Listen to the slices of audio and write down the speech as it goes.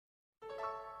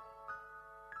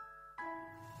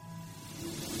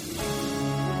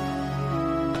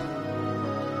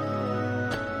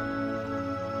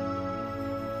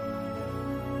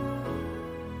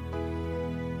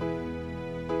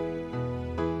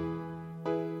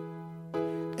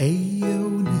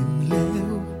ejjew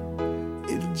nimlew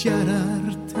il-ġarar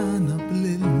tagħna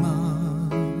bl-ilma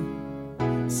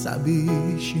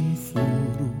sabiex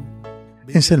infuru.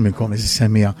 Inselminkom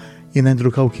is-semmija jien Andrew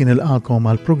kien ilqakom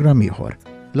għal programm ieħor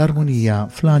l-Armonija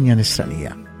fl-għanja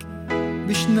nisranija.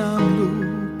 Biex nagħmlu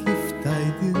kif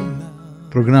tgħidilna.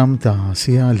 Programm ta'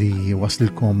 sija li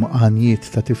waslilkom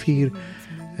għanjiet ta' tifir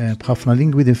b'ħafna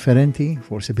lingwi differenti,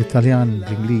 forsi bit-Taljan,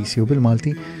 bl-Ingliż jew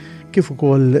bil-Malti, kif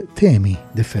ukoll temi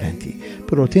differenti,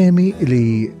 però temi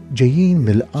li ġejjin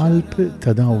mill-qalb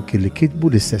ta' dawk li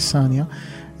kitbu l-istessanja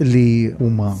li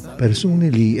huma persuni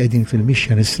li qegħdin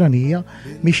fil-mixja nisranija,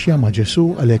 mixja ma'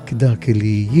 Ġesu għalhekk dak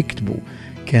li jiktbu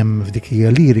kemm f'dik hija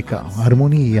lirika,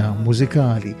 armonija,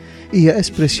 mużikali, hija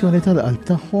espressjoni tal-qalb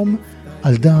tagħhom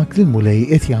għal dak li l-mulej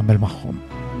qed jagħmel magħhom.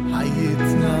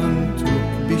 Ħajjitna ntuk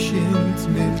biex int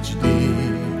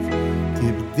mill-ġdid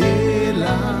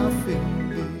tibdilha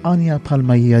Anja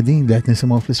bħalma hija din li qed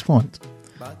nisimgħu fl-isfond.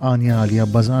 Anja li hija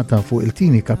bbażata fuq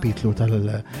il-tieni kapitlu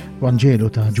tal-Vanġelu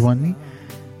ta' Ġwanni,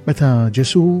 meta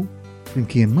Ġesu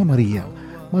flimkien ma' Marija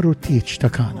marru t-tieġ ta'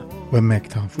 Kana. U hemmhekk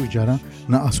ta' fuq ġara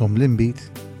naqashom l-inbit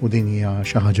u din hija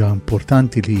xi ħaġa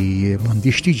importanti li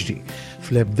m'għandix tiġri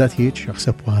fl-ebda tieġ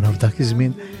jaħseb wara f'dak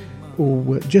iż-żmien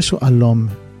u Ġesu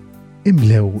qallhom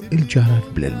imlew il-ġarar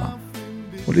bl-ilma.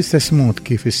 U l-istess mod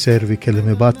kif is-servi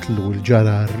kellhom ibattlu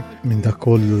l-ġarar minn dak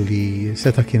kollu li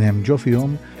seta' kien hemm ġo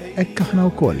fihom, hekk aħna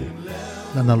wkoll.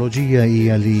 L-analoġija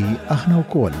hija li aħna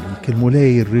wkoll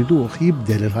il-mulej rriduh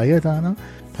jibdel il-ħajja tagħna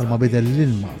bħalma bidel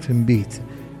l-ilma f'inbit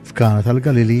f'Kana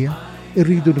tal-Galilija,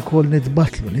 irridu wkoll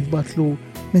nitbattlu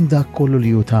minn dak kollu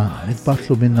li hu tagħna,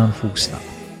 nitbattlu minna nfusna.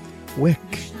 U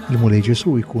hekk il-mulej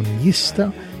Ġesu jkun jista'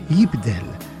 jibdel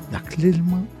dak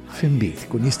l-ilma f'inbit,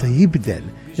 kun jista' jibdel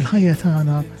il-ħajja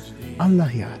tagħna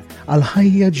għall-aħjar, għal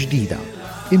ħajja ġdida,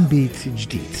 inbit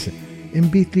ġdid,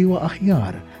 inbit li huwa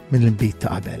aħjar minn l-inbit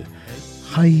ta' qabel.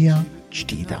 Ħajja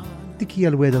ġdida. Dik hija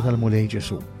l-weda tal-mulej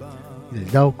Ġesu.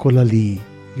 Il-dawk kollha li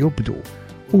jobdu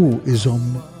u iżomm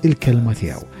il-kelma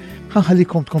tiegħu.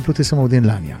 Ħaħallikom tkomplu tisimgħu din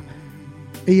l-anja.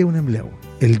 Ejjew nimlew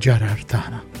il-ġarar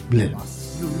tagħna bl-ilma.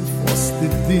 Fost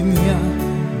id-dinja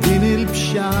din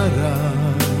il-bxara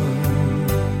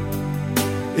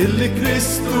illi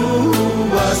Kristu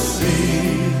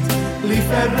wassit li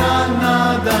ferranna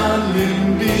dan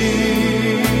l-inbit.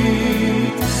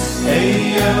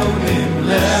 Ejjew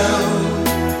nimlew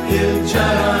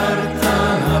il-ġarar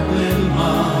tagħna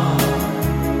bl-ilma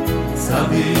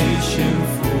sabiex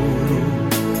infuru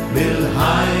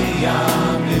bil-ħajja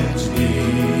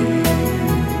mill-ġdid.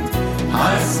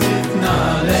 Ħarsitna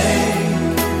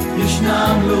lejk biex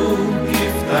nagħmlu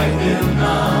kif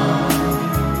tgħidilna.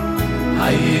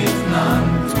 Ħajjitna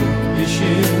ntuk biex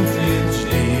int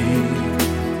il-ġdid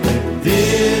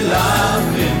tibdilha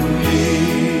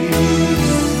fl-inbit.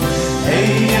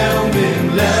 Ejjew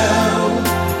nimlew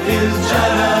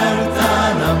il-ġarar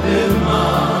tagħna bl-ilma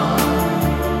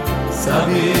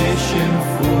sabiex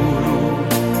infuru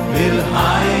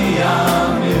bil-ħajja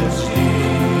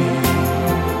mill-ġdid.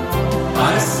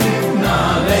 Ħarsitna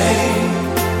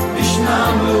lejk biex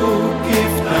nagħmlu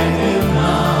kif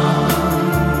tgħidilna.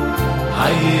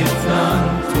 Ħajjitna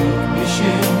ntuk biex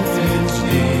int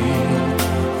il-ġdid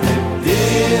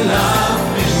tibdilha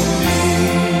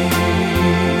fl-inbit.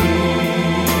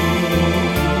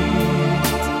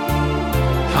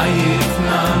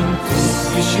 Ħajjitna ntuk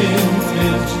biex int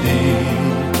il-ġdid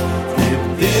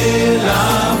tibdilha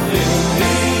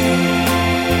fl-inbit.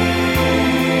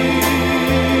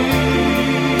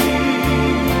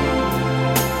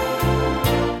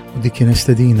 Dik kien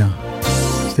stedina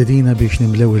biex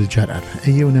nimlew il-ġarar.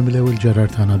 Ejjew nimlew il-ġarar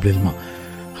tagħna bl-ilma.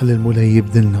 Ħalli l-mulej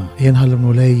jibdilna, ħalli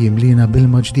l-mulej jimlina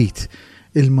b'ilma ġdid,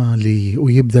 ilma li u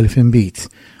jibdel f'inbit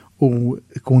u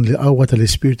jkun li qawwa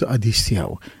tal-Ispirtu Qadis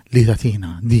tiegħu li tagħtina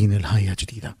din il-ħajja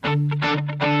ġdida.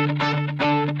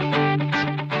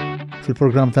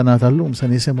 Fil-programm tagħna tal-lum se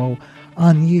nisimgħu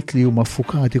għanjiet li huma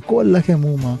ffukati kollha kemm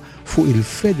huma fuq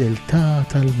il-fedeltà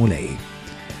tal-mulej.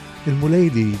 Il-mulej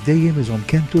li dejjem iżhom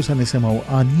kentu se nisimgħu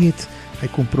għanjiet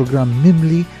ħajkun programm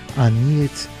mimli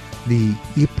għanjiet li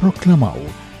jipproklamaw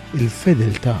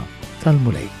il-fedeltà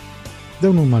tal-mulej.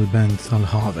 Dawn huma l-band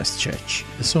tal-Harvest Church.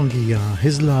 Is-song hija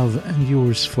His Love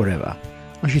Endures Forever.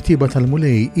 Għax it-tiba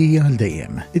tal-mulej hija għal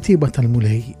dejjem. It-tiba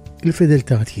tal-mulej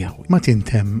il-fedeltà tiegħu ma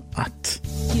tintemm qatt.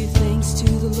 Give thanks to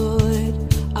the Lord,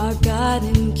 our God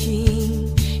and King.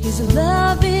 His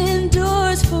love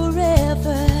endures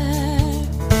forever.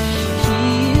 He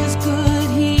is good,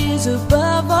 He is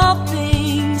above all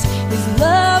things. His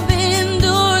love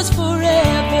endures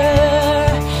forever.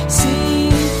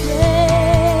 Sing praise,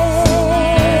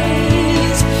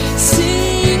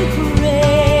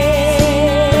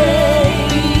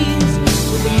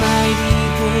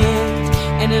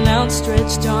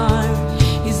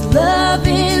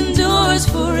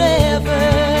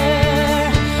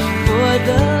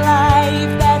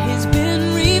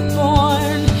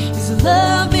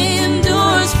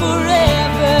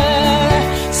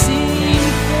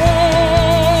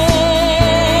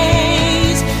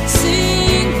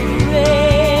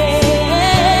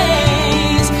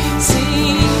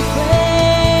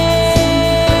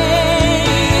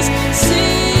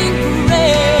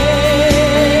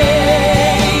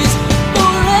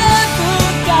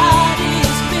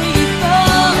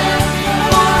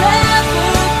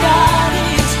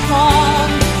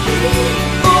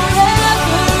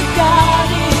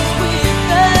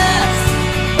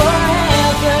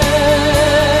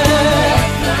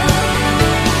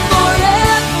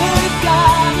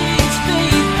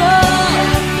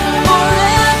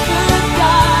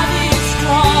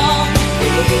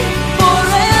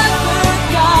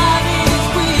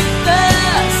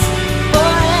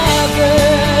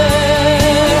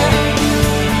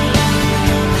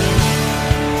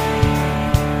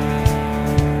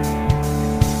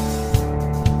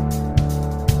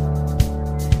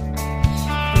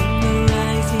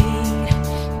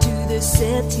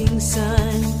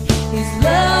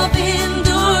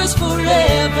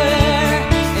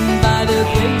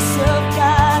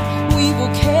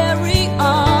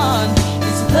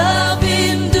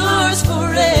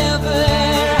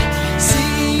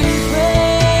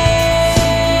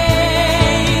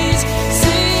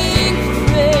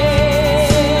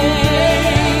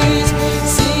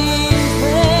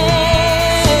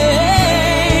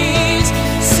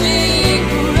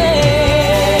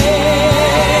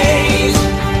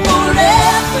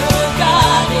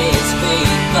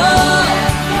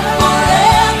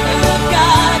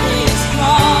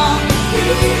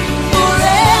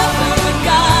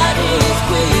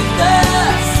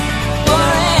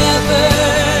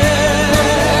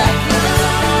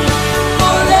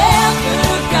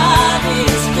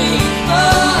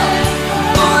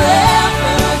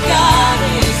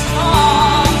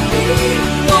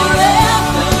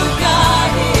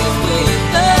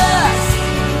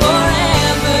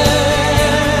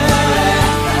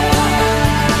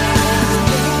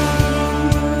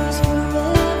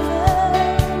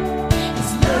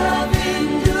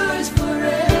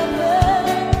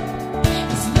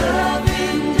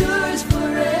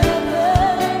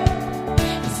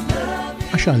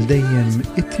 għaxal dejjem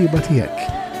it-tiba tiegħek,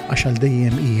 għaxal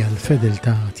dejjem hija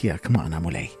l-fedeltà tiegħek magħna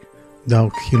mulej.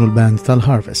 Dawk kienu l-band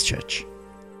tal-Harvest Church.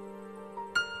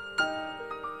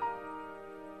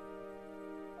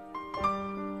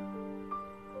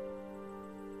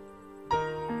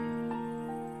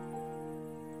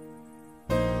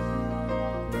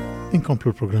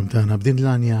 Inkomplu l-programm tagħna b'din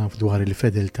l-għanja f'dwar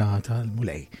il-fedeltà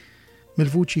tal-mulej.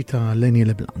 Mill-vuċi ta' Lenny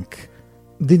LeBlanc.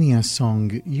 Din hija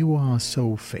song You Are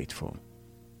So Faithful.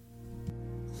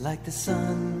 Like the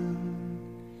sun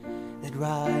that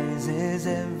rises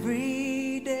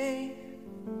every day,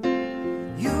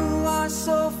 you are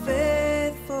so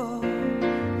faithful,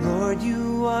 Lord,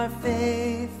 you are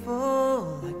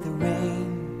faithful. Like the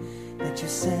rain that you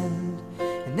send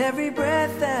and every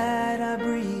breath that I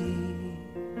breathe,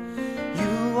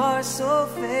 you are so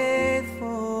faithful,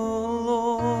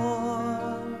 Lord.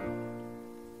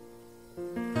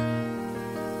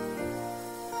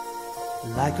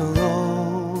 Like a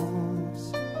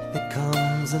rose that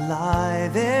comes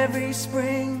alive every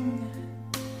spring,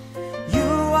 you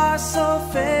are so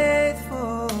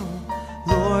faithful,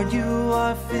 Lord, you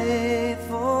are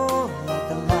faithful. Like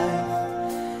the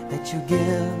life that you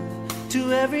give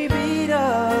to every beat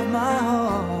of my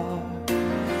heart,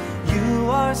 you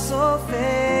are so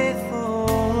faithful,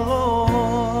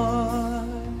 Lord.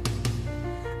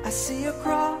 I see your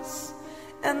cross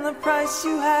and the price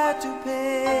you had to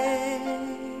pay.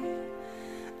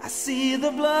 I see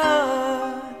the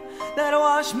blood that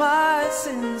washed my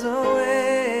sins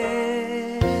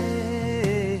away.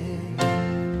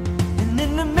 And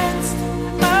in the midst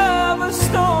of a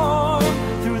storm,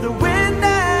 through the wind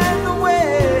and the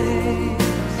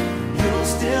waves, you'll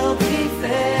still be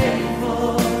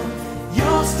faithful.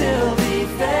 You'll still be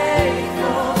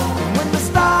faithful. And when the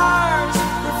stars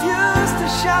refuse to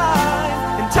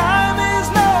shine and time is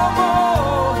no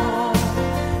more,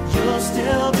 you'll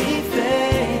still be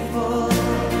faithful.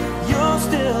 You'll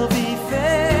still be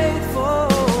faithful,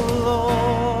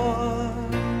 Lord.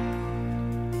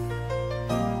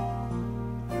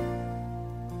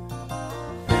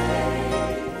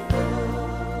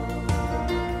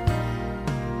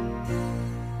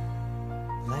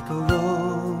 Like a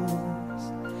rose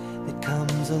that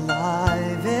comes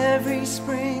alive every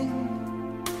spring,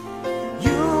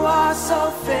 you are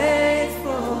so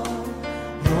faithful,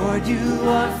 Lord, you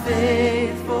are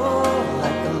faithful.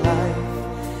 Like the life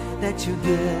that you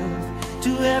give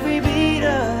to every beat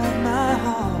of my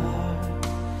heart,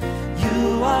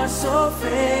 you are so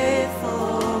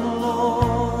faithful,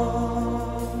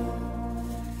 Lord.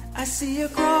 I see your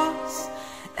cross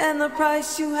and the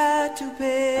price you had to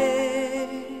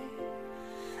pay.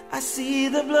 I see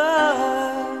the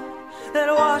blood that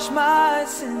washed my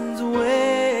sins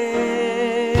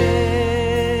away.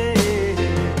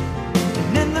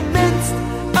 And in the midst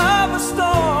of a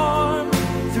storm,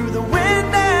 through the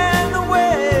wind and the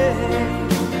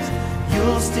waves,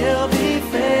 you'll still be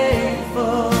faithful.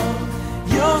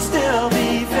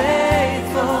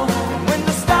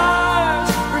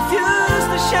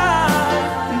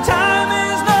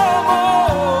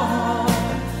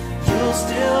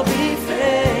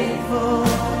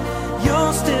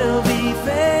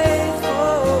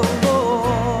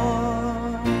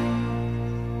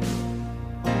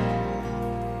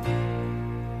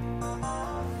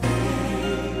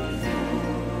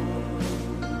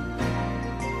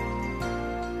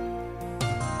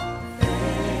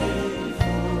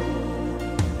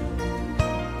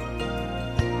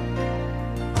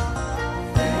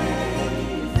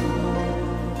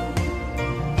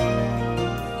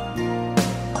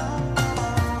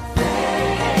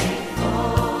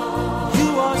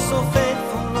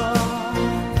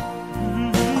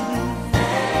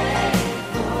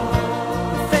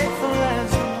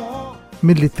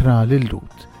 mill-ittra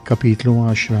lil-Lut, kapitlu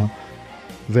 10,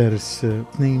 vers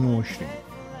 22.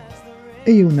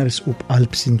 Ejju nersqu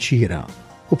b'qalb sinċira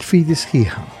u b'fidi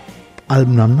sħiħa,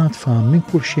 b'qalbna mnatfa minn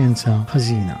kuxjenza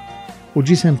ħażina u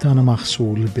ġisem tagħna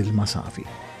maħsul bil-masafi.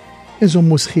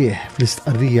 Iżommu sħiħ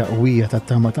fl-istqarrija qawwija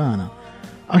tat-tama tagħna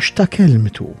għax ta'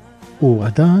 kelmtu huwa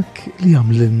dak li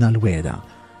jagħmlilna l-weda.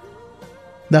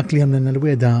 Dak li jagħmlilna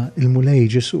l-weda il-mulej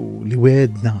Ġesu li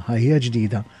wedna ħajja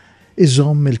ġdida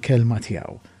iżomm il-kelma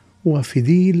tiegħu huwa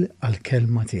fidil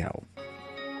għall-kelma tiegħu.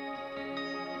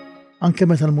 Anke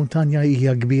meta l-muntanja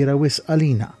hija kbira wisq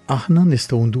għalina, aħna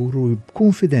nistgħu nduru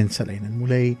b'konfidenza lejn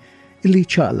il-mulej illi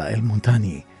ċaqlaq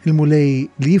il-muntanji, il-mulej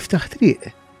li jiftaħ triq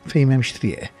fejn m'hemmx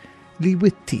triq, li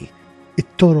jwitti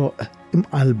it-toroq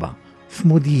imqalba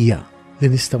f'modija li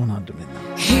nistgħu ngħaddu minnha.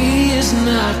 He is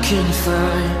not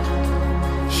confined,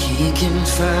 he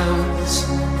confounds.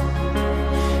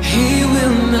 He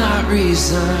will not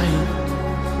resign,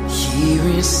 he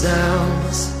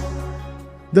resounds.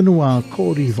 Dan huwa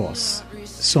Corey Voss,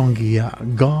 song hija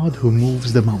God Who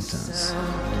Moves the Mountains.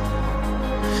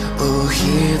 Oh,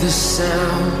 hear the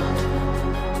sound.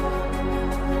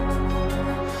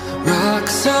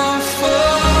 Rocks are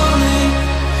falling,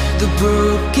 the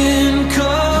broken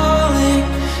calling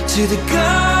to the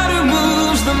God who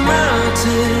moves the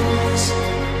mountains.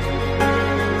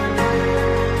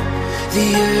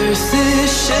 The earth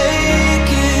is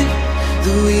shaking,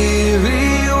 the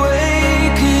weary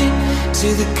waking to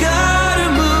the God who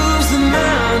moves the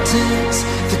mountains,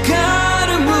 the God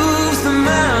who moves the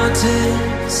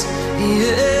mountains,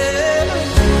 yeah.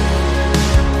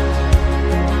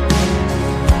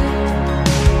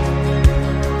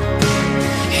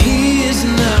 He is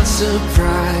not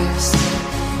surprised,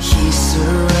 he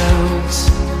surrounds.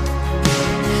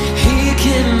 He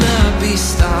cannot be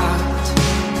stopped,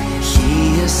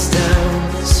 he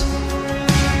astounds.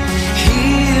 He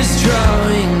is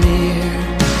drawing near.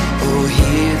 Oh,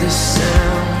 hear the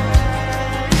sound.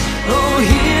 Oh,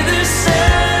 hear the sound.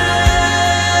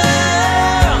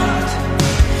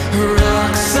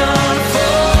 Rocks are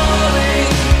falling,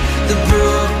 the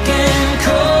broken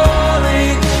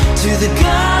calling to the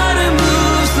God who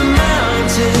moves the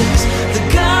mountains, the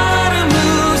God who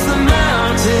moves the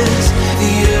mountains.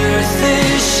 The earth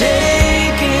is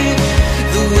shaking,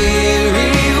 the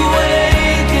weary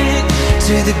waking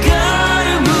to the God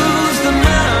who moves the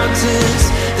mountains,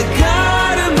 the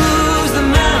God who moves the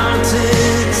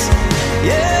mountains,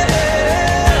 yeah.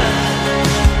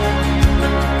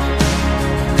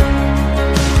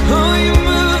 Oh, you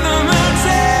move the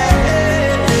mountains.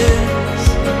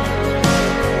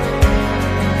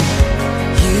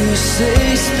 You say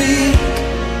speak,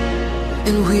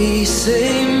 and we say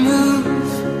move.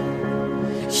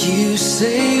 You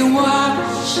say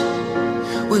watch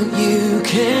when you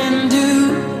can do.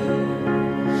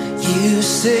 You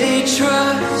say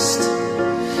trust,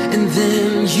 and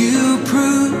then you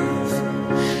prove.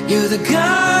 You're the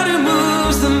God who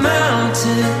moves the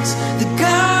mountains, the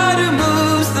God who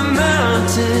moves the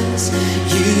mountains.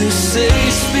 You say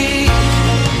speak,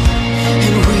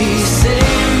 and we say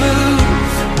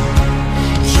move.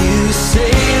 You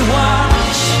say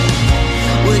watch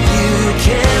what you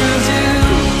can do.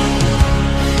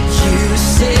 You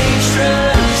say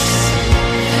trust,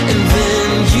 and then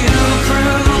you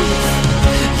prove.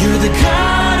 You're the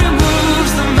God who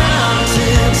moves the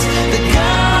mountains, the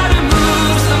God who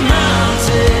moves the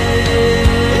mountains.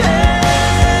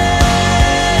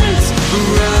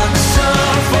 Rocks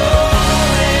are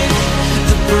falling,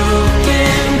 the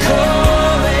broken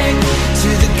calling to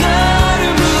the God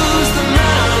who moves the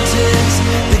mountains,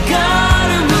 the God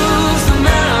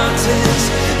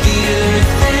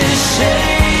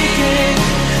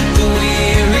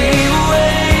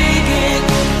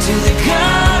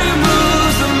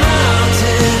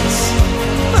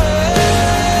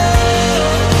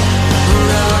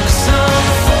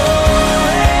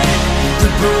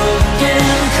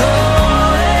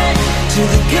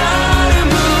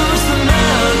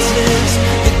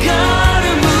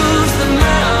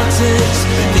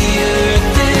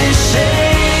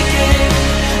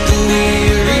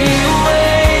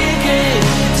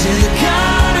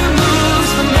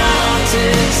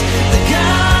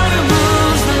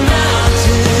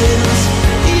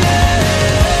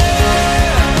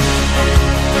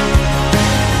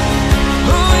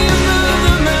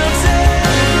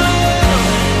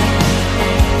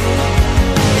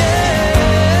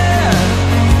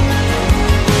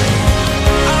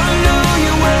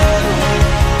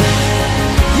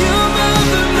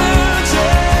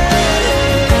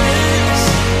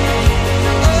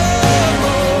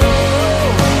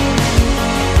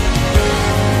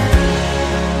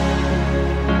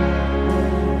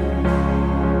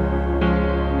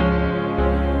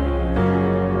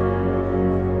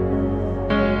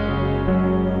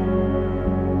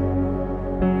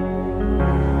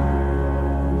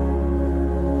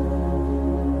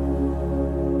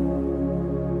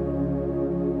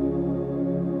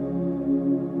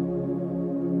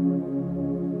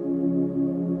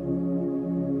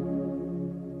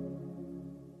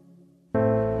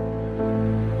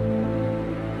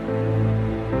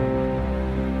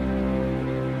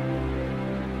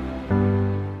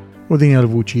U din hija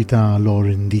l-vuċi ta'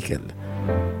 Lauren Dickel,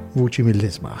 vuċi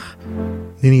mill-isbaħ.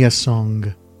 Din hija song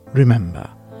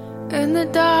Remember. In the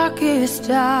darkest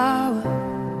hour,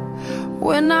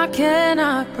 when I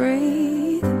cannot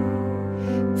breathe,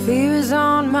 fear is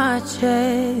on my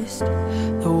chest,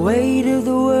 the weight of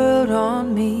the world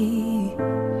on me.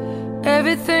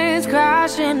 Everything's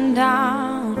crashing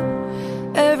down,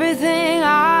 everything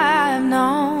I've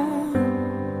known.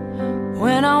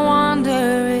 When I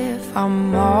wonder if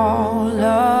I'm all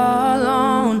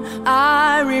alone,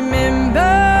 I remember.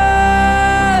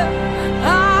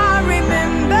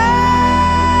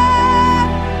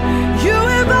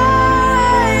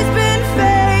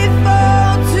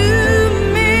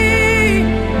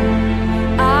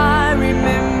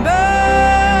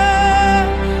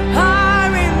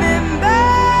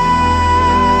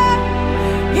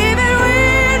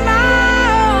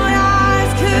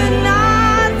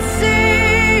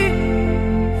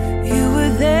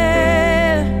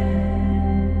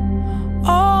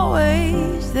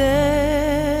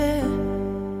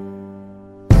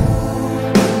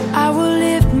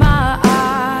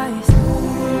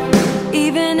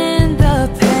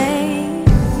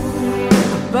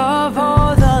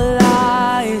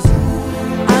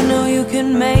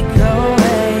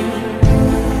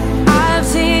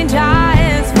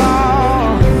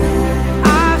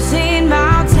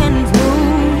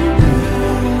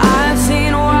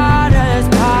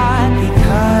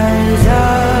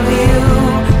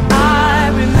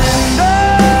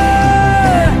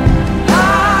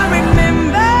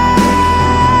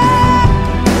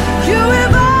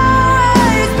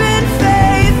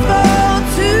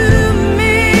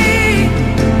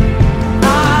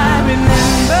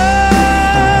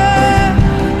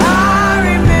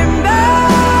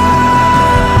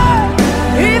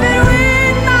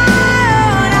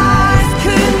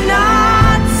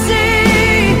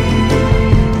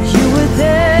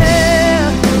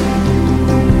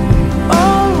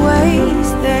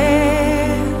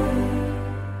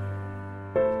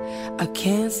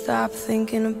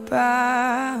 Thinking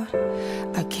about,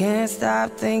 I can't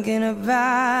stop thinking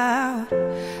about,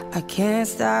 I can't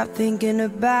stop thinking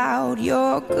about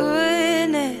your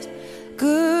goodness,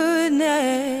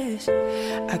 goodness.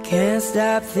 I can't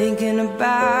stop thinking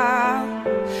about,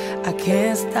 I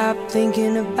can't stop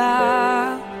thinking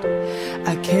about,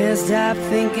 I can't stop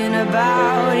thinking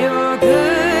about your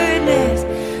goodness,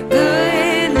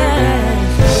 goodness.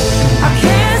 I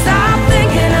can't stop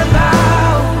thinking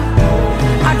about,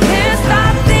 I can't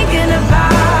stop thinking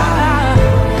about,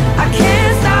 I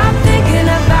can't stop thinking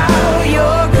about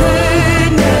your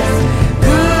goodness,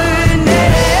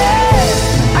 goodness.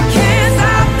 I can't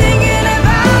stop thinking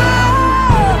about,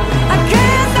 I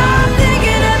can't stop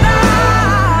thinking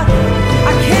about,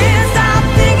 I can't stop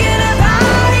thinking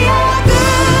about your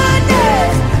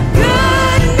goodness, goodness.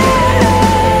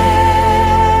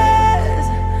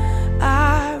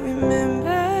 I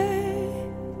remember.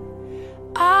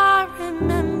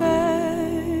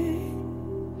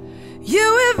 You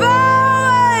have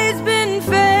always been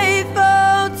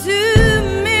faithful to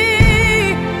me.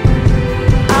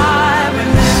 I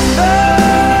remember,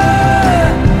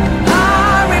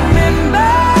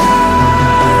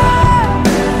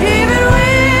 even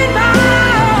when my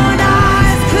own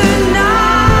eyes could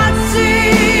not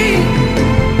see,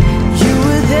 you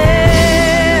were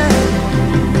there,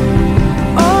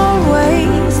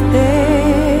 always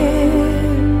there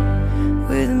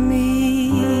with me.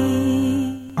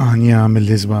 Anja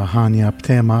mill-isbaħ, Anja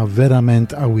b'tema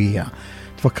verament qawwija.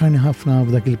 Tfakkarni ħafna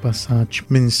f'dak il-passaġġ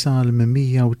minn Salm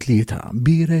 103,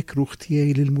 birek ruħ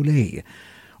tiegħi lill-mulej.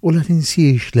 U la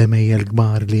tinsiex l-emejja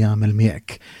l-kbar li għamel miegħek,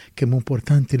 kemm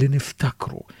importanti li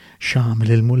niftakru x'għamel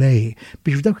il-mulej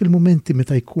biex f'dawk il-momenti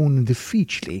meta jkun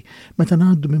diffiċli, meta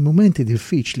ngħaddu minn momenti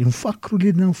diffiċli nfakru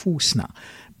lilna nfusna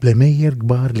bl-emejja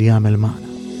l-kbar li għamel magħna.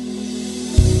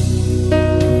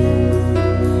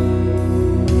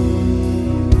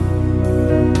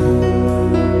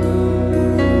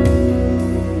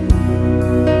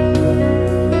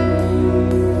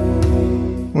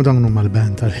 U dawn huma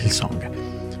l-band tal-Hillsong.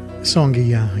 Song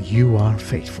hija You Are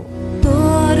Faithful.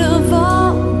 Lord of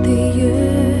all the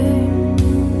earth,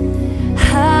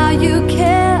 how you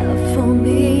care for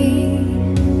me.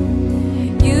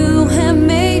 You have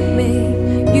made me,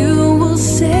 you will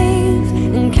save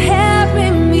and carry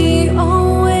me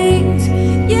always.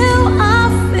 You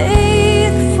are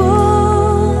faithful,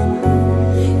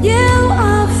 you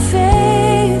are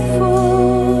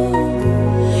faithful,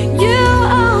 you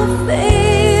are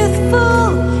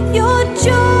faithful. Your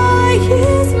joy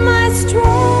is my strength.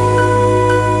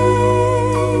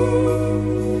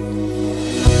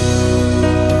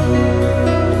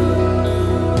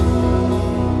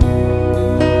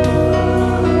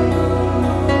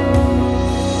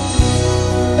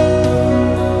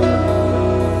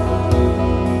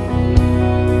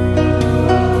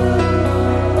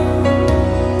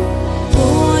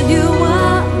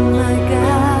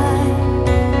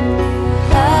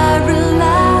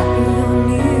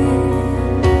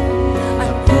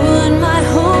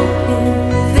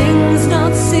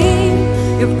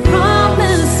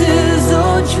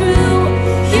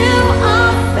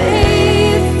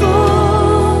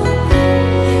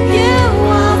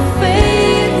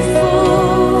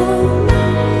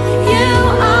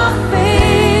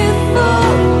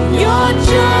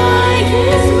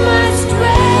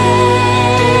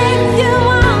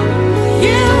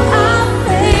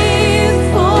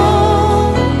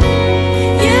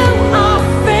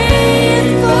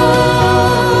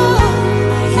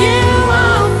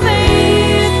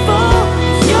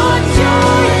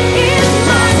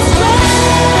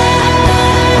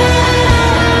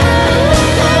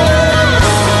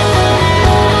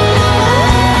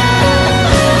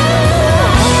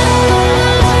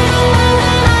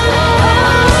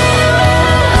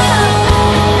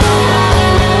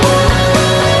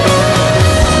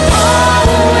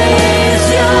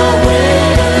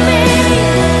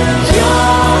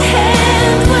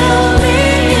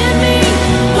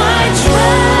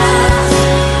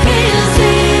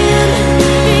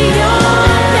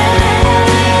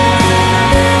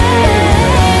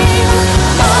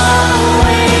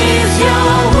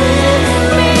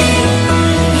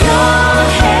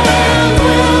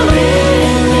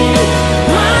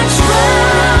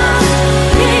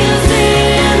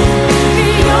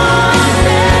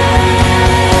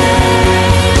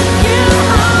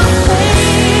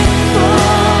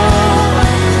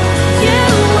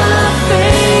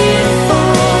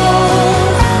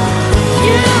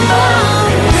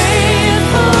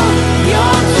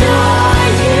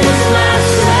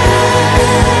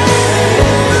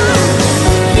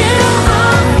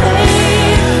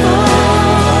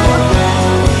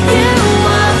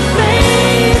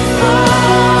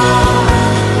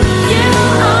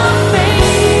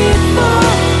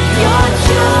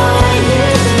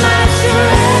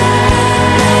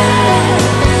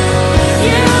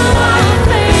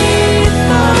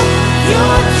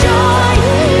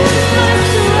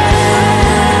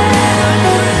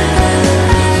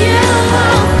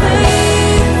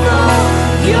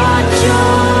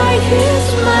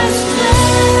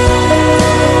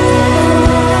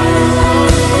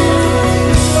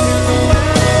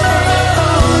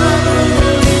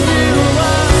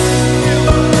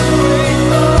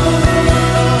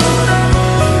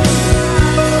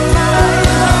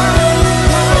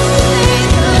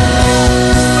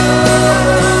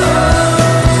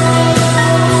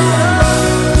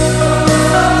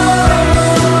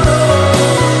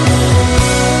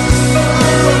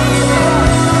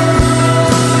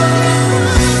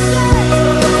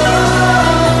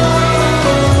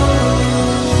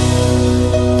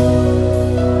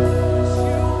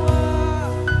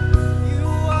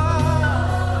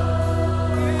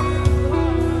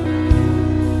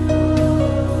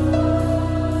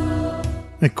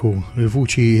 Ekku,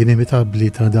 il-vuċi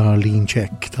inimitabli ta' Darlene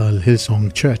Check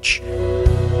tal-Hillsong Church.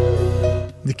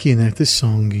 Dik kienet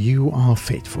is-song You Are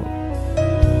Faithful.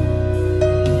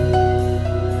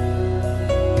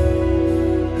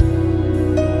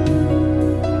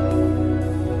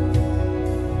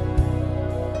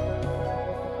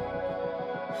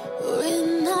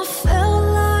 When I felt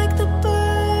like the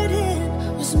burden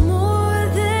was more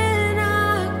than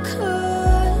I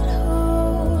could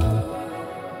hold,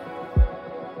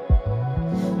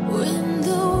 when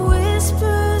the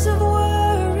whispers of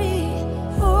worry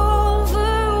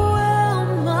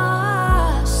overwhelmed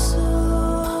my soul,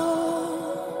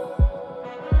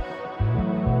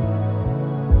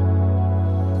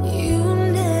 you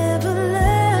never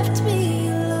left me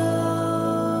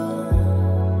alone.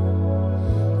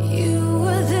 You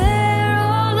were there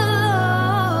all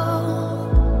along.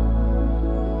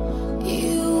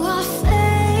 You are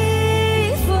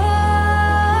faithful.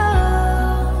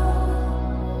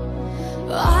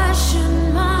 Why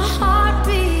should my heart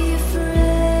be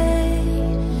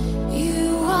afraid?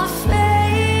 You are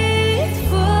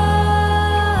faithful.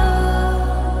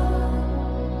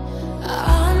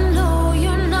 I know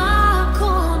you're not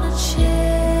gonna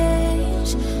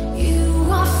change. You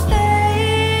are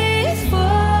faithful.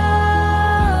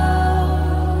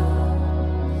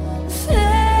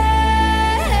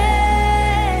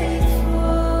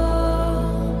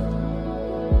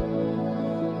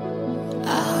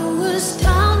 I was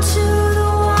down to the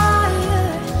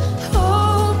wire,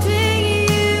 hoping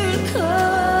you'd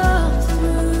come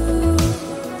through.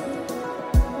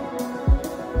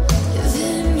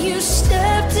 Then you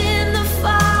stepped in the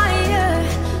fire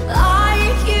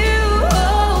like you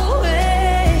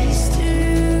always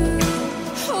do.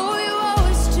 Oh, you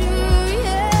always do,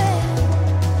 yeah.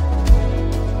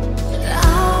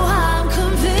 Now I'm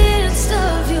convinced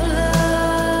of your love.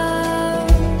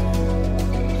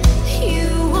 You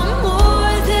are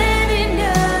more than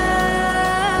enough.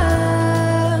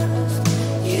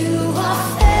 You are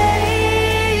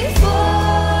faithful.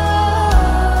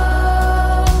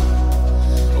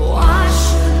 Why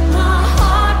should my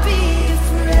heart be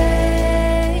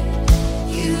afraid?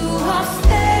 You are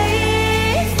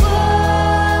faithful.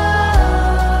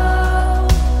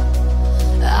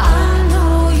 I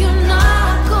know you're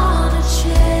not gonna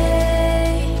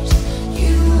change.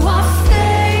 You are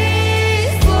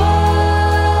faithful.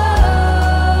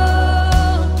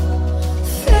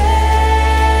 Faithful.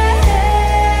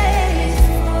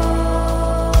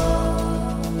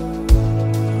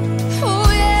 Oh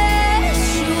yes,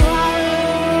 you are,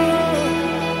 Lord.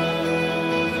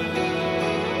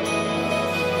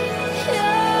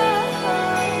 Yeah.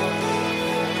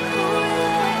 Oh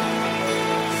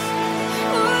yes.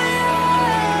 Oh yeah.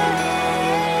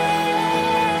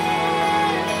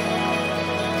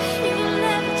 You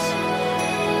never change.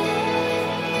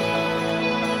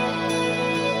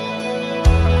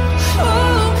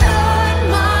 Oh God,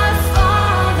 my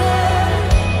Father,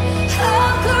 how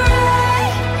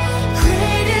great,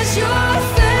 great is your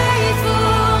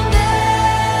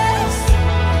faithfulness.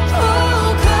 Oh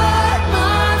God,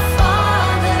 my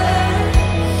Father,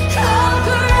 how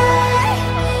great,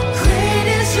 great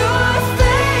is your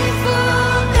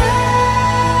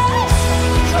faithfulness.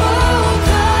 Oh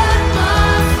God,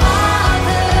 my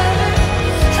Father,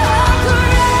 how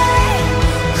great,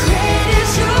 great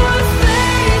is your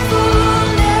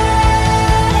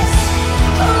faithfulness.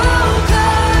 Oh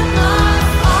God, my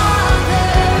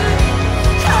Father,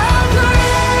 how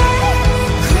great,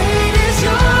 great is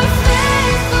your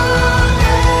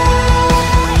faithfulness.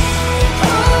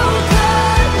 Oh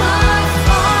God, my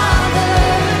Father,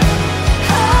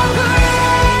 how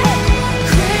great,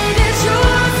 great is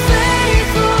your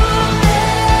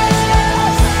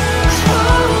faithfulness. Oh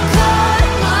God,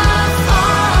 my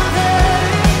Father,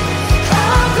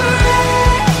 how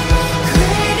great,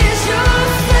 great is your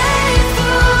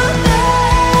faithfulness.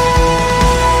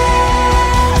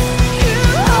 You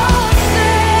are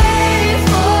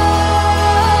faithful.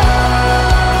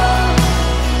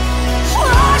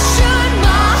 Why should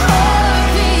my heart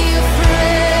be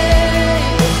afraid?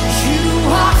 You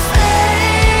are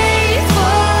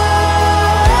faithful.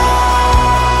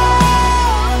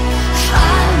 I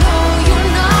know you're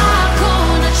not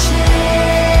gonna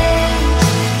change.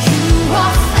 You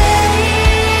are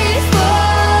faithful.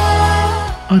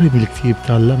 Qari bil-ktieb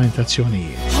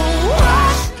tal-Lamentazzjonijiet.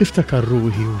 Tiftakar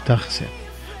ruħi u taħseb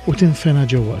u tinfena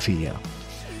ġewwa fija.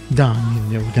 Dan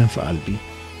jinnewden f'qalbi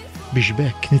biex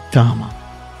bekk nittama.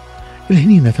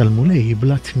 Il-ħnina tal-mulej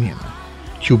bla tmiem,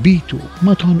 jubitu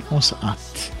ma tonqos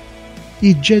qatt.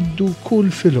 Jiġġeddu kull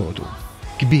filgħodu,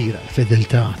 kbira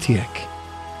l-fedeltà tiegħek.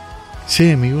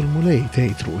 Semi u l-mulej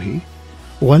tgħid ruħi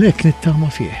U għalhekk nittama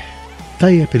fih.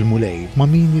 Tajjeb il-mulej ma'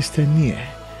 min jistennieh,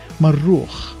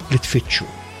 mar-ruħ li tfittxu.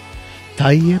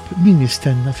 Tajjeb min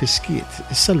jistenna fiskiet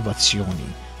is-salvazzjoni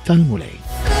tal-mulej.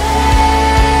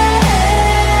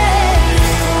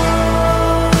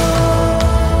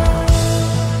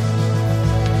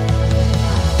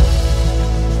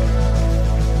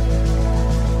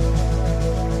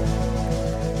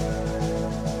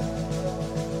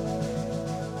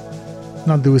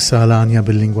 Naddu issa l-għanja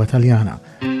bil-lingwa Taljana.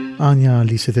 Għanja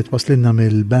li se titwaslinna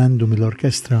mill-band u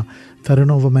mill-orkestra ta'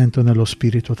 Rinnovamento nello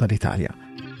Spirito tal-Italja.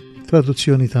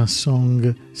 Traduzzjoni ta'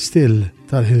 song Still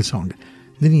tal-Hillsong.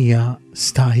 Din hija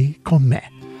Stai con me.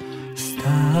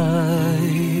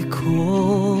 Stai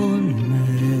con me,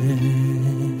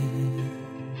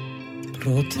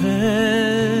 proteggimi,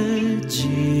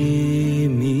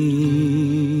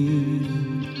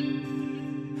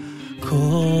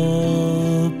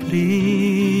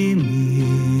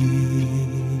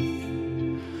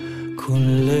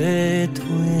 con le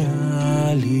tue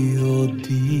ali, oh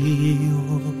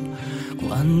Dio,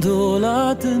 quando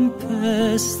la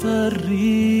tempesta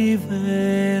arriverà,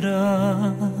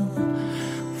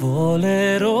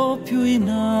 volerò più in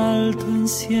alto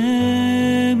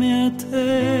insieme a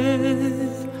te,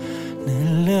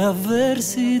 nelle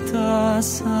avversità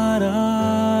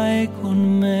sarai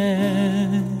con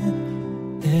me,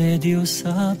 ed io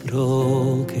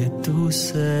saprò che tu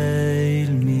sei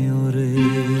il mio re.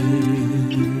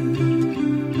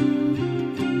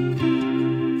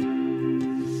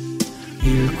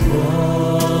 Il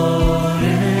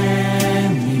cuore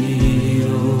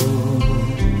mio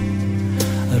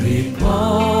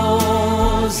riposa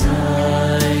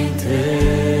in te,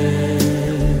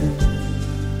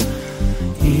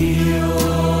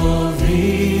 io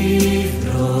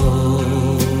vivrò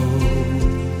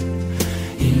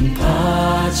in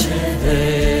pace e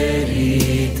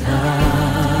verità,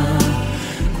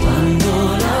 quando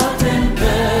la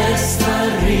tempesta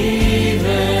arriverà,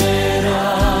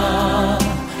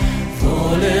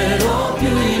 volerò più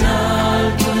in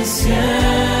alto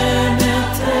insieme a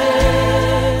te,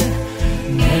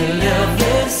 nelle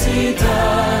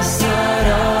avversità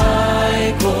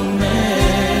sarai con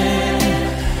me,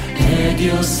 ed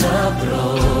io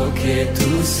saprò che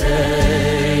tu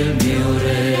sei il mio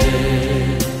re.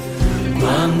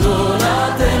 Quando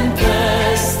la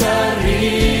tempesta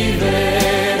arriverà,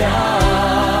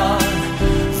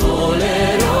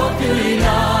 volerò più in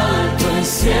alto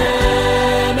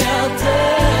insieme a te,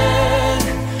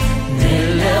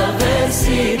 nelle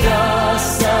avversità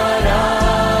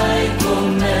sarai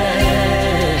con me,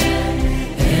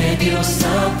 ed io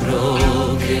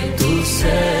saprò che tu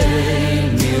sei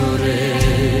il mio re,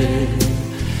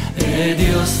 ed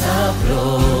io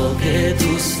saprò che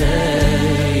tu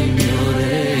sei il mio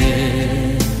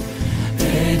re,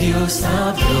 ed io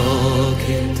saprò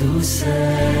che tu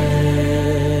sei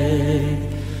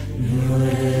il mio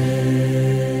re.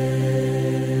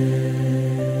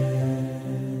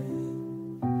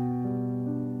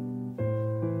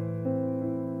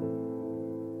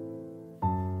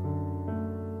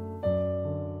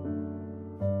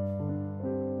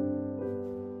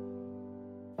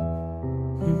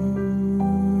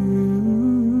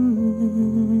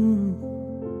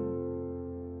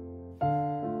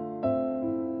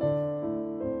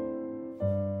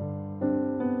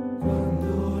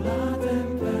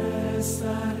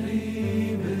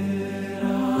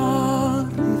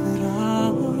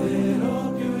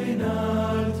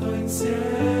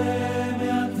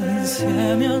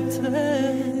 Insieme a te,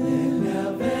 nelle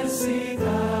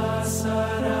avversità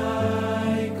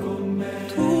sarai con me,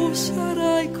 tu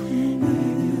sarai con me,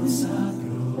 io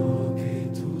saprò che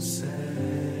tu sei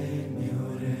il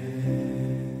mio re.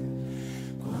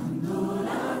 Quando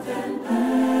la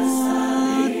tempesta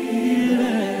arriverà,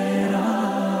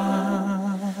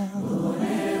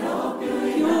 volerò più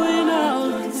in alto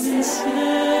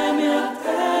insieme a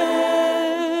te,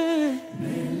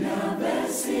 nelle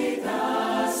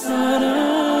avversità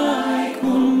sarai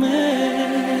con me,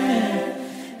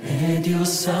 ed io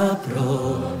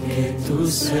saprò che tu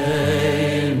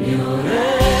sei il mio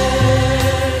re.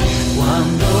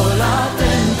 Quando la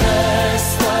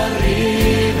tempesta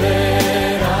arriverà,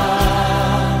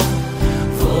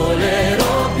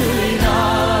 volerò più in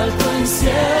alto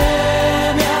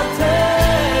insieme a te,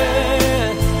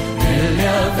 nelle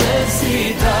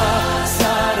avversità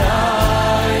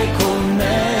sarai con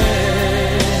me,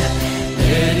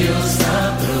 ed io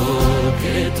saprò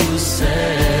che tu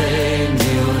sei il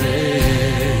mio re,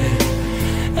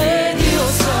 ed io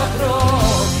saprò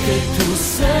che tu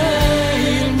sei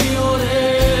il mio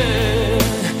re,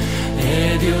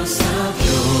 ed io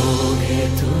saprò che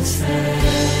tu sei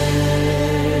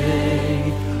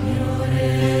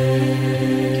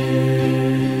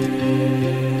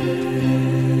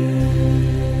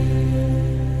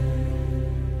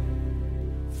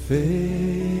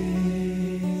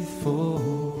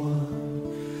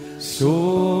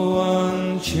so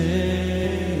unchanging,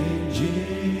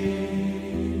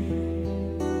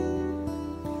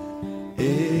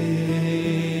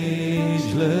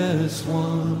 ageless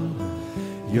one,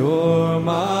 you're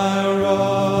my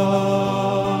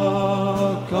rock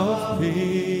of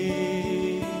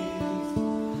peace,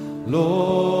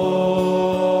 Lord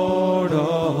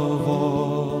of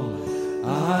all,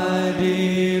 I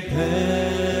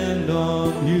depend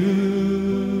on you.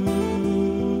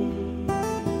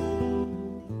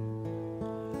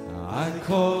 I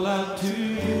call out to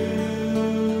you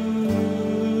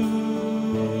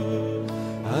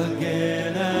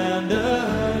again and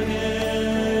again.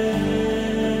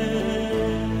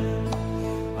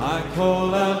 I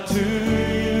call out to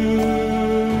you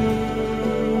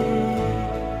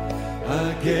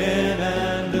again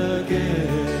and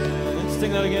again. Let's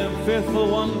sing that again. Faithful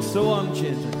one, so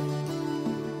unchanging.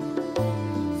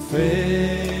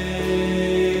 Faithful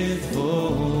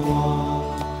one,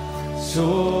 so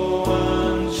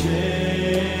unchanging,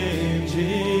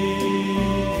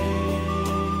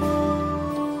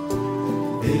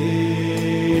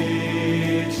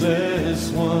 ageless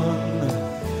one,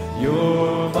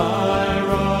 you're my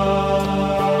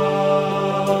rock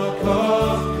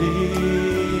of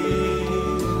peace,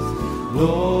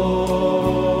 Lord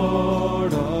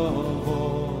of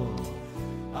all.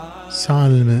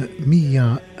 Salm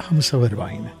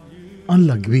 145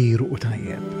 Alla kbir u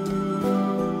tajjeb.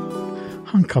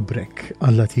 Ħankabrek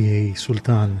Alla tiegħi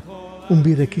Sultan u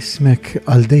nbirek ismek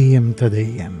għal dejjem ta'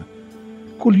 dejjem.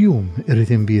 Kull jum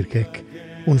irrid inbirkek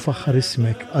u nfaħħar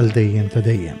ismek għal dejjem ta'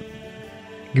 dejjem.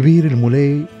 Kbir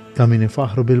il-mulej ta' min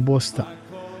ifaħru bil-bosta,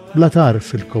 bla tarf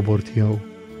fil-kobor tiegħu.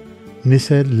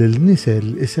 Nisel lil nisel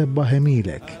isebbaħ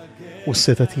emilek u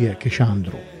s-seta tiegħek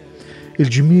ixandru.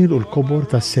 Il-ġmiel u l-kobor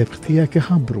tas-sebħ tiegħek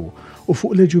iħabbru u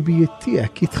fuq l-ġubijiet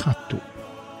tiegħek jitħattu.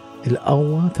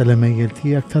 Il-qawwa tal-emejjel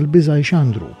tiegħek tal-biża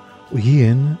jxandru u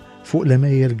jien fuq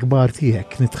l-emejjel kbar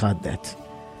tiegħek nitħaddet.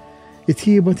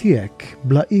 It-tjieba tiegħek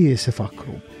bla qies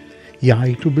ifakru,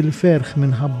 jgħajtu bil-ferħ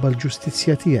minħabba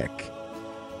l-ġustizzja tiegħek.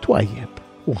 Twajjeb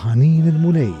u ħanin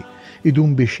il-mulej idum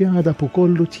biex jagħdab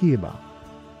ukollu tjieba.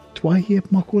 Twajjeb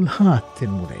ma' kulħadd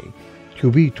il-mulej,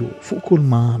 jubitu fuq kull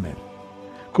ma għamel.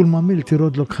 Kull ma milt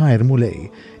irodlok ħajr mulej,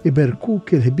 iberkuk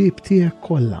il-ħbieb tiegħek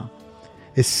kollha.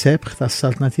 Is-sebħ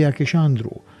tas-saltna tiegħek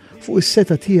ixandru, fuq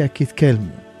is-seta tiegħek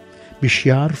jitkellmu biex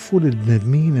jarfu lil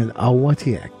bnedmin il-qawwa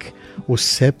tiegħek u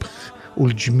s-sebħ u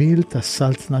l-ġmiel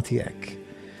tas-saltna tiegħek.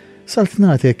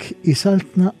 Saltnatek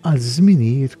isaltna għal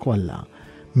żminijiet kollha,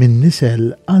 minn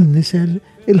nisel għal nisel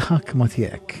il-ħakma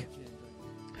tiegħek.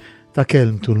 Ta'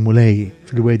 kelmtu l-mulej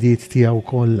fil-wedijiet tiegħu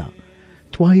kollha,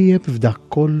 twajjeb f'dak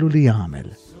kollu li jagħmel.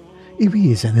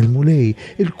 Iwieżen il-mulej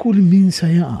il-kull min sa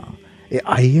jaqa',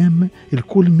 iqajjem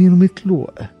il-kull min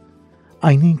mitluq.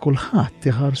 Għajnin kulħadd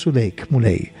iħarsu lejk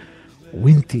mulej u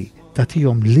inti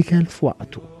tagħtihom l-ikel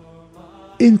f'waqtu.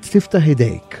 Int tiftaħ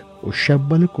idejk u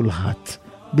xebba li kulħadd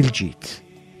bil-ġid.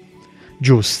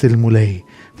 Ġust il-mulej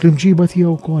fl-imġiba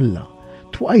tiegħu kollha,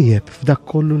 twajjeb f'dak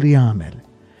kollu li jagħmel.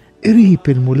 Irib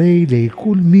il-mulej lej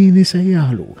kull min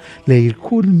isejjaħlu, lej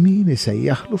kull min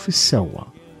isejjaħlu fis-sewwa.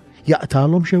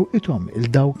 Jaqtalhom xewqithom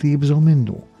il-dawk li jibżgħu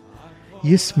minnu.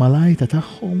 Jisma' l-għajta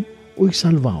tagħhom u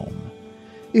jsalvawhom.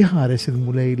 Iħares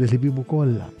il-mulej li ħbibu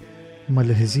kollha, imma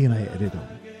li ħiżina jeqridhom.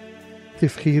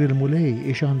 Tifħir il-mulej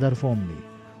ixandar fommi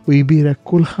u jbirek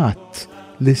kulħadd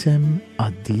l-isem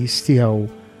qaddis tiegħu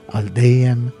għal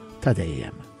dejjem ta'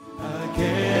 dejjem.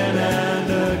 Again and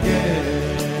again,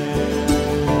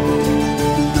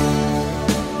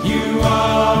 you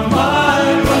are my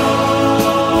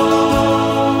rock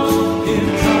in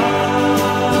times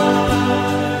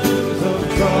of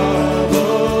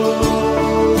trouble.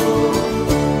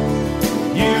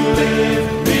 You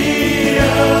lift me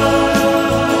up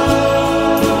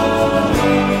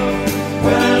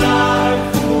when I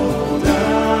fall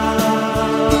down.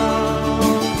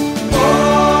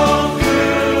 All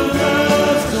through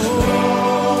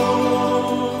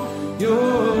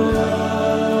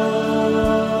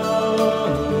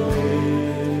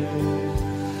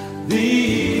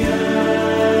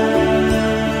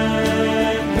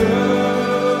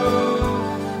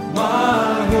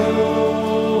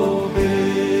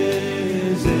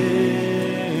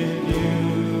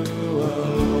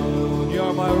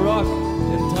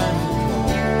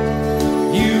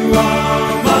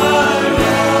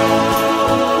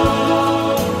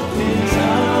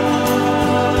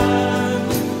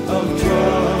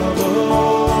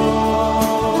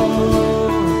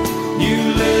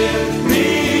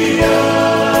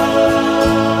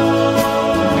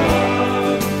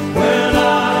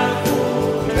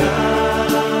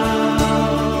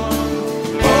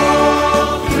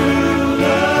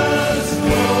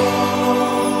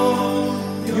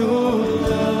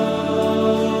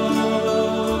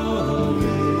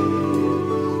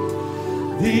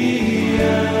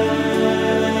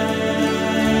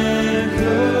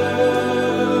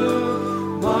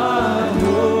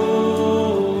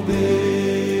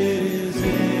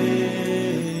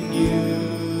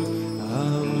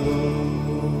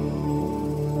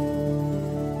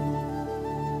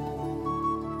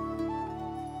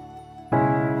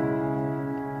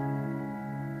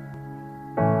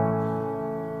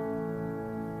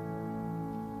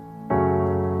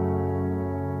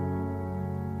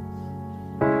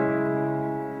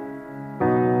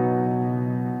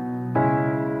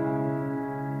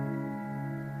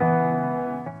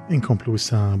Inkomplu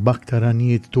sa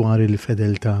baktaranijiet dwar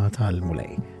il-fedeltà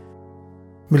tal-mulej.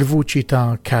 Mil-vuċi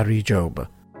ta' Carrie Job.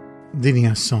 Din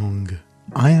hija song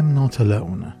I Am Not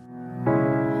Alone.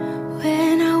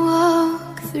 When I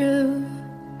walk through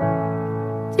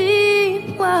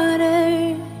deep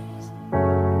waters,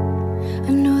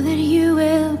 I know that you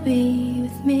will be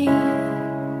with me.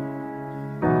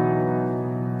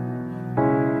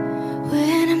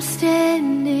 When I'm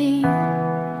standing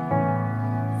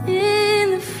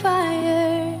in the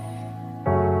fire,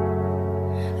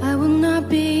 I will not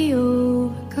be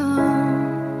overcome.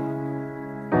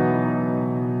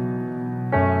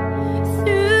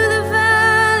 Through the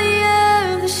valley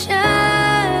of the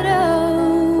shadow,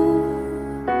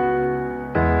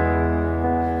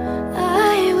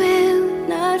 I will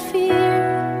not fear.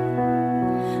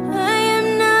 I am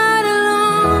not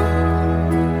alone.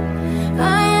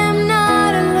 I am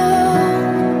not alone.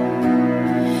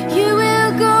 You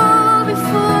will go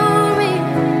before me.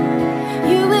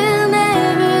 You will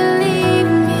never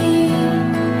leave me.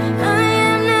 I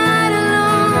am not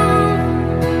alone.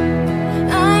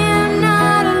 I am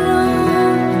not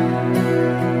alone.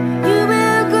 You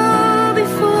will go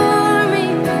before me.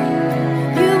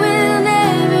 You will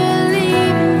never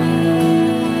leave me.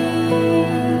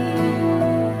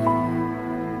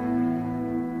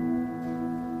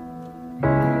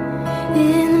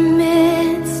 In the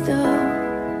midst of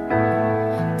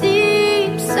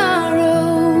deep sorrow,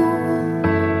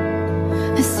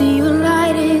 I see your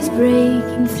light is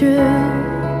breaking through.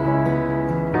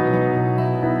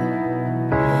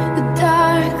 The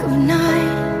dark of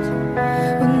night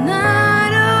will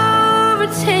not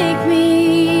overtake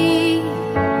me.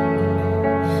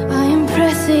 I am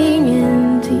pressing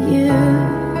into you.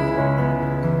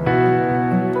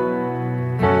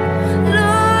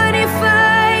 Lord, you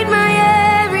fight my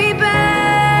every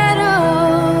battle,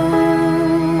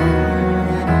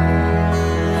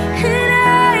 and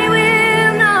I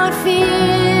will not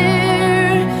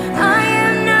fear. I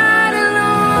am not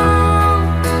alone.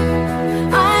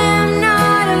 I am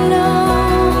not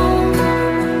alone.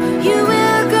 You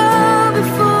will go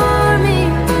before me.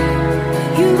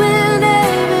 You will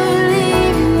never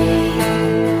leave me.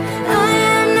 I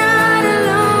am not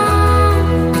alone.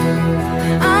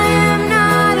 I am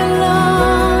not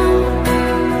alone.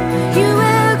 You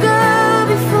will go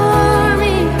before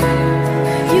me.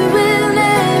 You will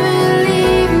never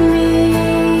leave me.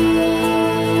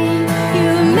 You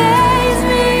amaze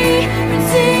me,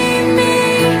 redeem me.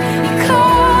 You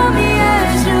call me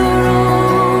as your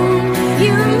own.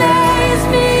 You amaze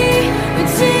me,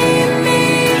 redeem me.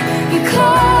 You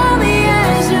call me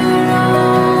as your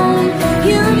own.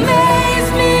 You amaze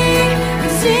me,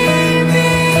 redeem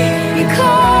me. You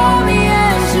call me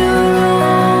as your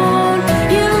own.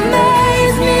 You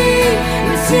amaze me,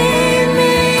 redeem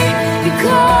me. You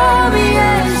call me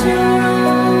as your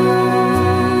own.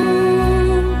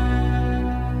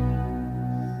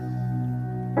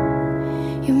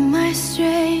 You're my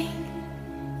strength,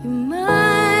 you're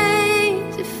my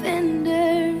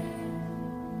defender.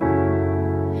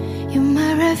 You're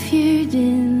my refuge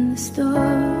in the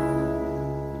storm.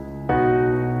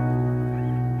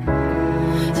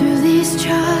 Through these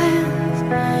trials,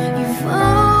 you've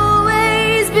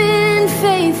always been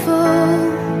faithful.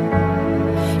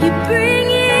 You bring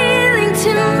healing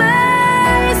to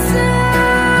my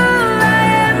soul. I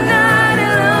am not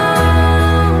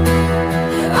alone.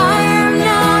 I am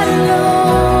not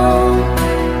alone.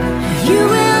 You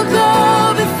will go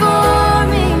before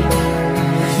me.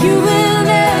 You will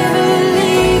never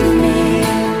leave me.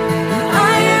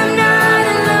 I am not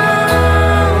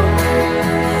alone.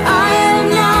 I am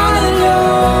not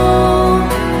alone.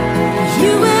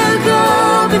 You will go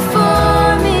before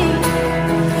me.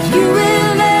 You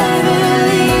will never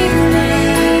leave me.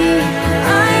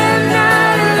 I am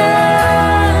not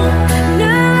alone.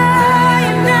 No, I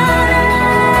am not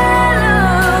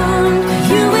alone.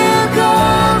 You will go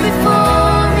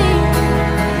before me.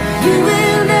 You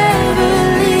will never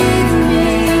leave me.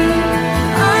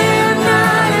 I am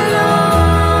not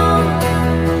alone.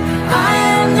 I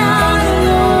am not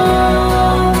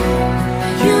alone.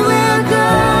 You will go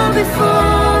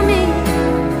before me.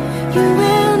 You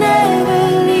will never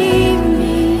leave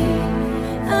me.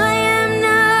 I am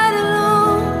not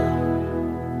alone.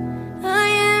 I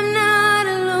am not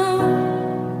alone.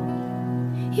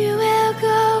 You will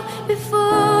go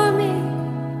before me.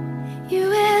 You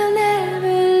will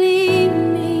never leave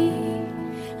me.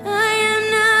 I am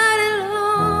not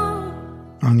alone.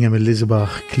 Anja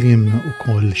mill-Isbaħ klim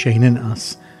ukoll xejn inqas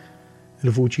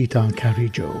il-vuċi ta'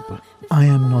 Carrie Job. I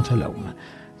Am Not Alone.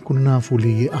 kun nafu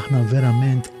li aħna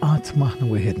verament qatt maħna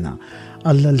weħedna.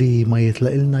 Alla li ma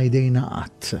jitlaqilna jdejna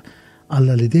qatt.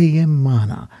 Alla li dejjem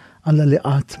magħna. Alla li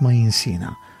qatt ma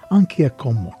jinsina. Anki jekk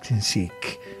ommok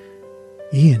tinsik.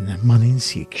 Jien ma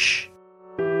ninsikx.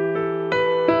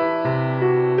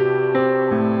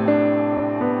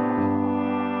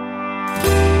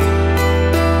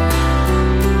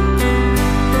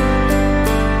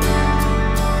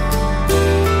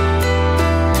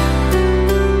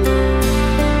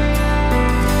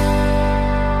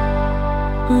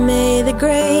 May the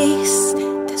grace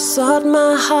that sought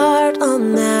my heart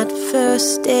on that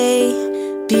first day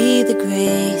be the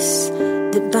grace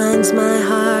that binds my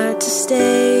heart to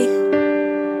stay.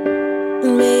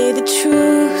 And may the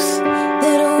truth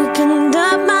that opened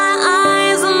up my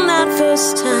eyes on that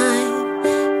first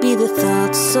time be the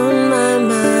thoughts on my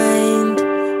mind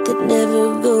that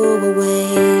never go away.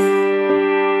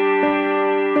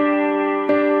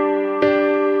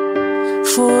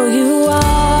 For you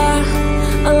are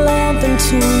a lamp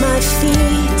unto my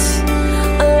feet,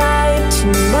 a light to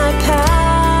my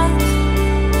path.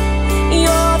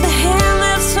 You're the hand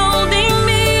that's holding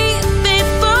me,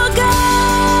 faithful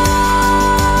God.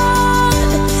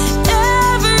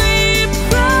 Every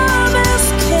promise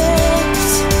kept,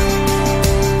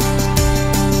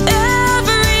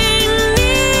 every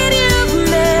need you've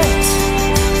met,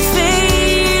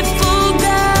 faithful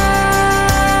God.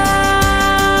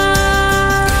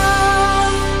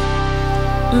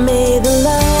 May the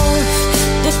love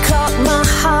that caught my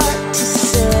heart to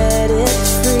set it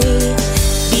free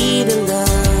be the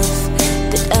love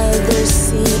that others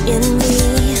see in me.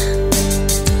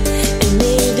 And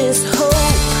may this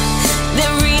hope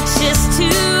that reaches to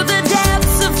the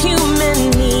depths of human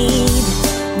need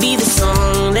be the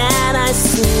song that I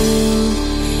sing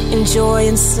in joy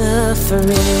and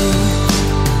suffering.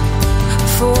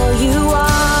 For you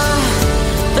are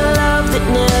the love that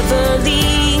never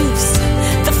leaves,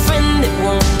 the friend that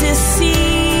won't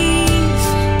deceive.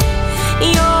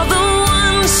 You're the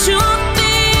one sure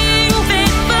thing,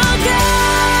 faithful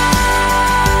God.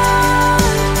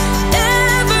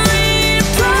 Every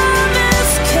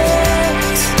promise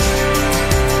kept,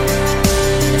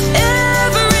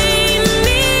 every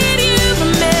need you've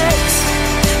met,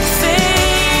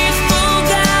 faithful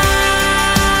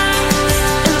God.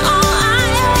 And all I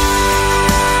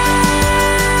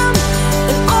am,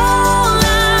 and all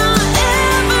I'll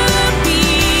ever be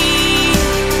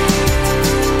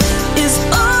is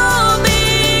all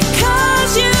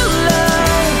because you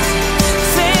love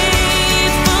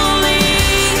faithfully,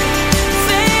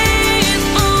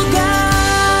 faithful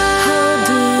God. How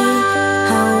deep,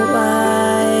 how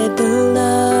wide the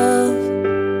love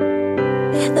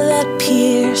that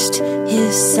pierced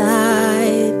his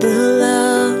side, the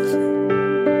love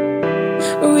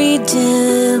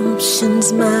redemption's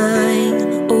mine,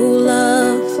 oh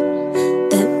love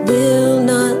that will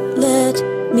not let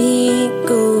me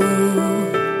go.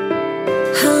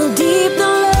 How deep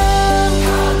the love,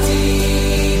 how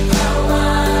deep, how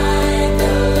wide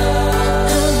the love,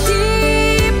 how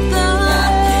deep the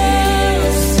love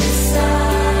pierced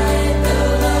inside the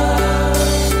love,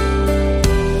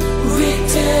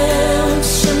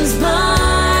 redemption's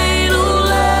mine, oh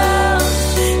love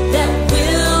that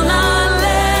will not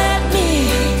let me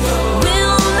go,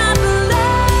 will not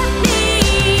let me.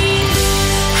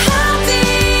 How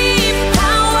deep,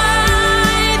 how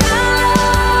wide the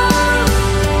love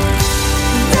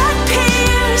that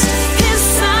pierced his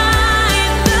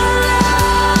side, the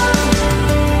love,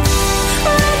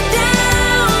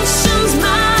 redemption's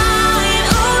mine,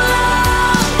 oh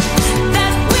love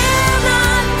that will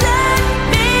not let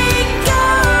me go,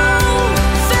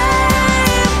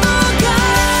 faithful God.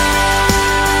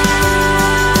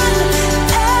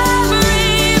 Every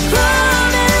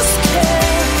promise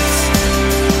kept,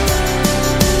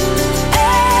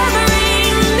 every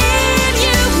need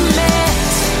you've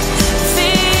met,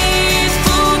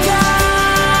 faithful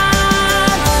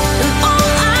God. And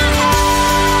all I am,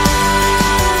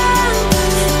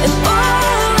 and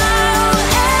all I'll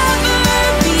ever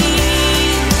be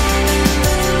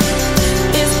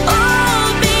is all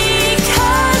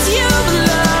because you've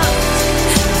loved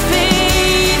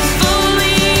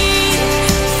faithfully,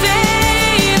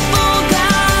 faithful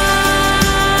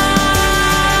God,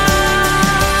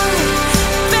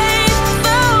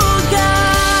 faithful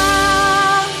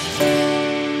God.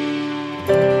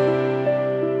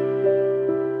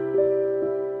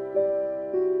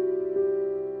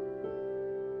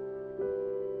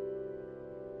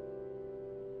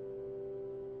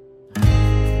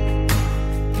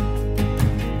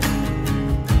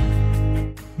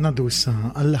 Naddu issa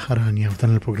għall-ħaranja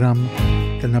f'dan il-programm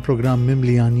Kellna programm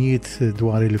mimli għanijiet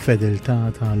dwar il-fedeltà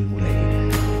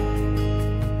tal-mulej.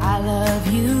 I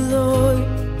love you, Lord.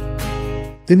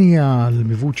 Din hija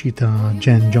l-mivuċi ta'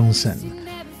 Jen Johnson,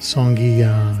 song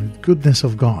hija Goodness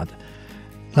of God,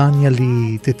 l-għanja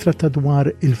li titratta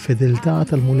dwar il-fedeltà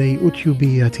tal-mulej u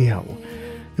tjubija tiegħu.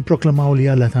 Nipproklamaw li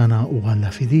Alla tagħna u Alla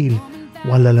fidil,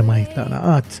 u Alla li ma jitlaqna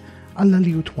qatt, Alla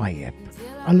li hu twajjeb,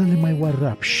 Alla li ma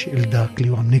jwarrabx il-dak li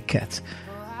huwa mnikket,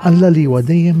 Alla li huwa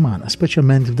dejjem magħna,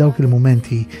 speċjalment f'dawk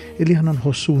il-mumenti li aħna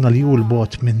nħossuna li hu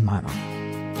l-bot minn magħna.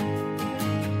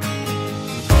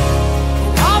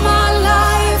 All my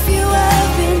life you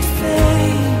have been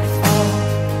faithful.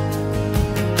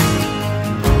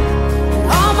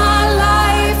 All my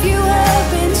life you have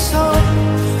been so,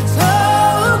 so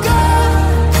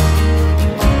good.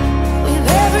 With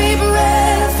every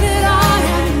breath that I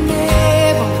am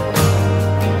able,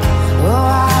 oh,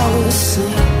 I will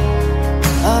sing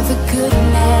of the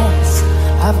goodness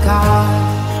of God.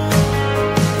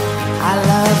 I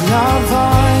love your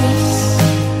voice.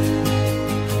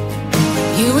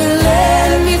 You will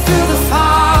lead me through the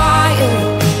fire,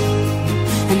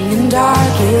 and in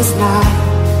darkest night,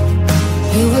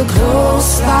 you were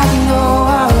close like no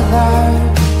other.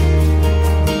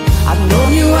 I've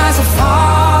known you as a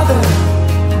father,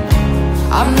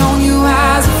 I've known you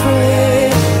as a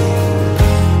friend,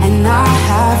 and I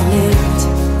have lived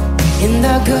in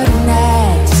the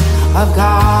goodness of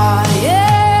God.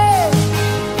 Yeah.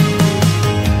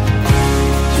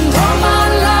 And all my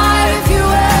life you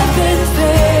have been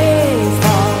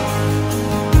faithful.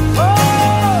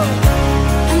 Oh,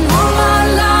 and all my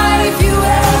life you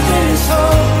have been so,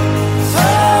 so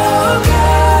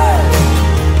good.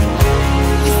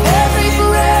 With every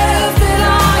breath that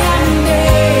I am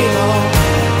able,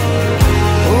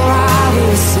 oh, I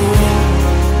will sing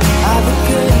of the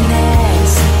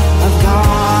goodness of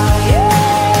God. Yeah.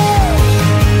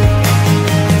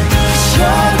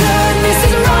 Your goodness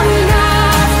is running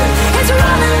after, it's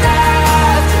running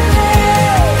after me.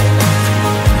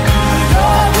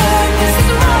 Your goodness is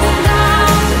running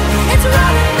after, it's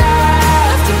running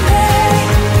after me.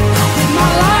 With my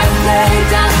life laid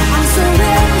down, I'm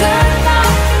surrendered now.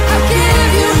 I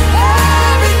give you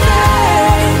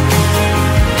everything.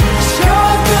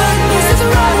 Your goodness is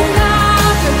running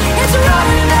after, it's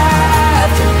running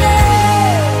after me.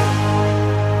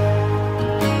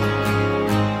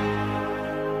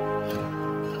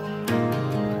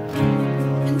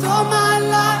 And all my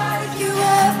life you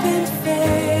have been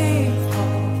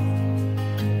faithful.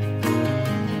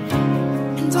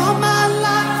 And all my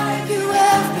life you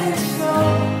have been so,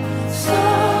 so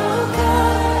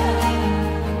good.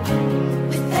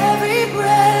 With every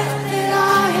breath that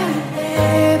I am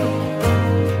able,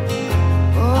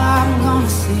 oh, I'm gonna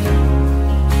sing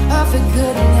of the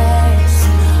goodness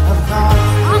of God.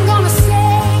 I'm gonna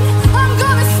sing, I'm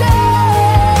gonna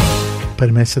sing.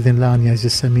 Permessa din l-għanja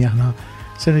jżissemmi aħna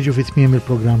se niġu fit-tmiem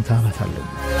il-programm tagħna tal-lum.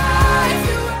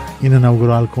 Jiena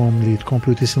nawguralkom li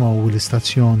tkomplu tisimgħu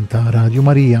l-istazzjon ta' Radju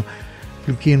Marija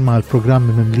flimkien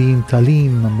mal-programmi mimlijin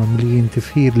talim, mimlijin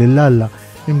tifħir lill-Alla,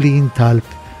 mimlijin talb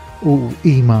u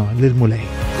qima lill-mulej.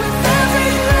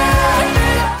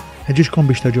 Ħeġġixkom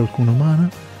biex terġgħu tkunu magħna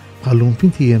bħallum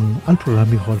pintiem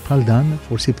għal-programm ieħor bħal dan,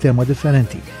 forsi b'tema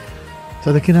differenti. Sa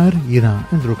dakinhar jiena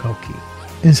Andrew Kawki.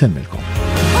 Insemmilkom.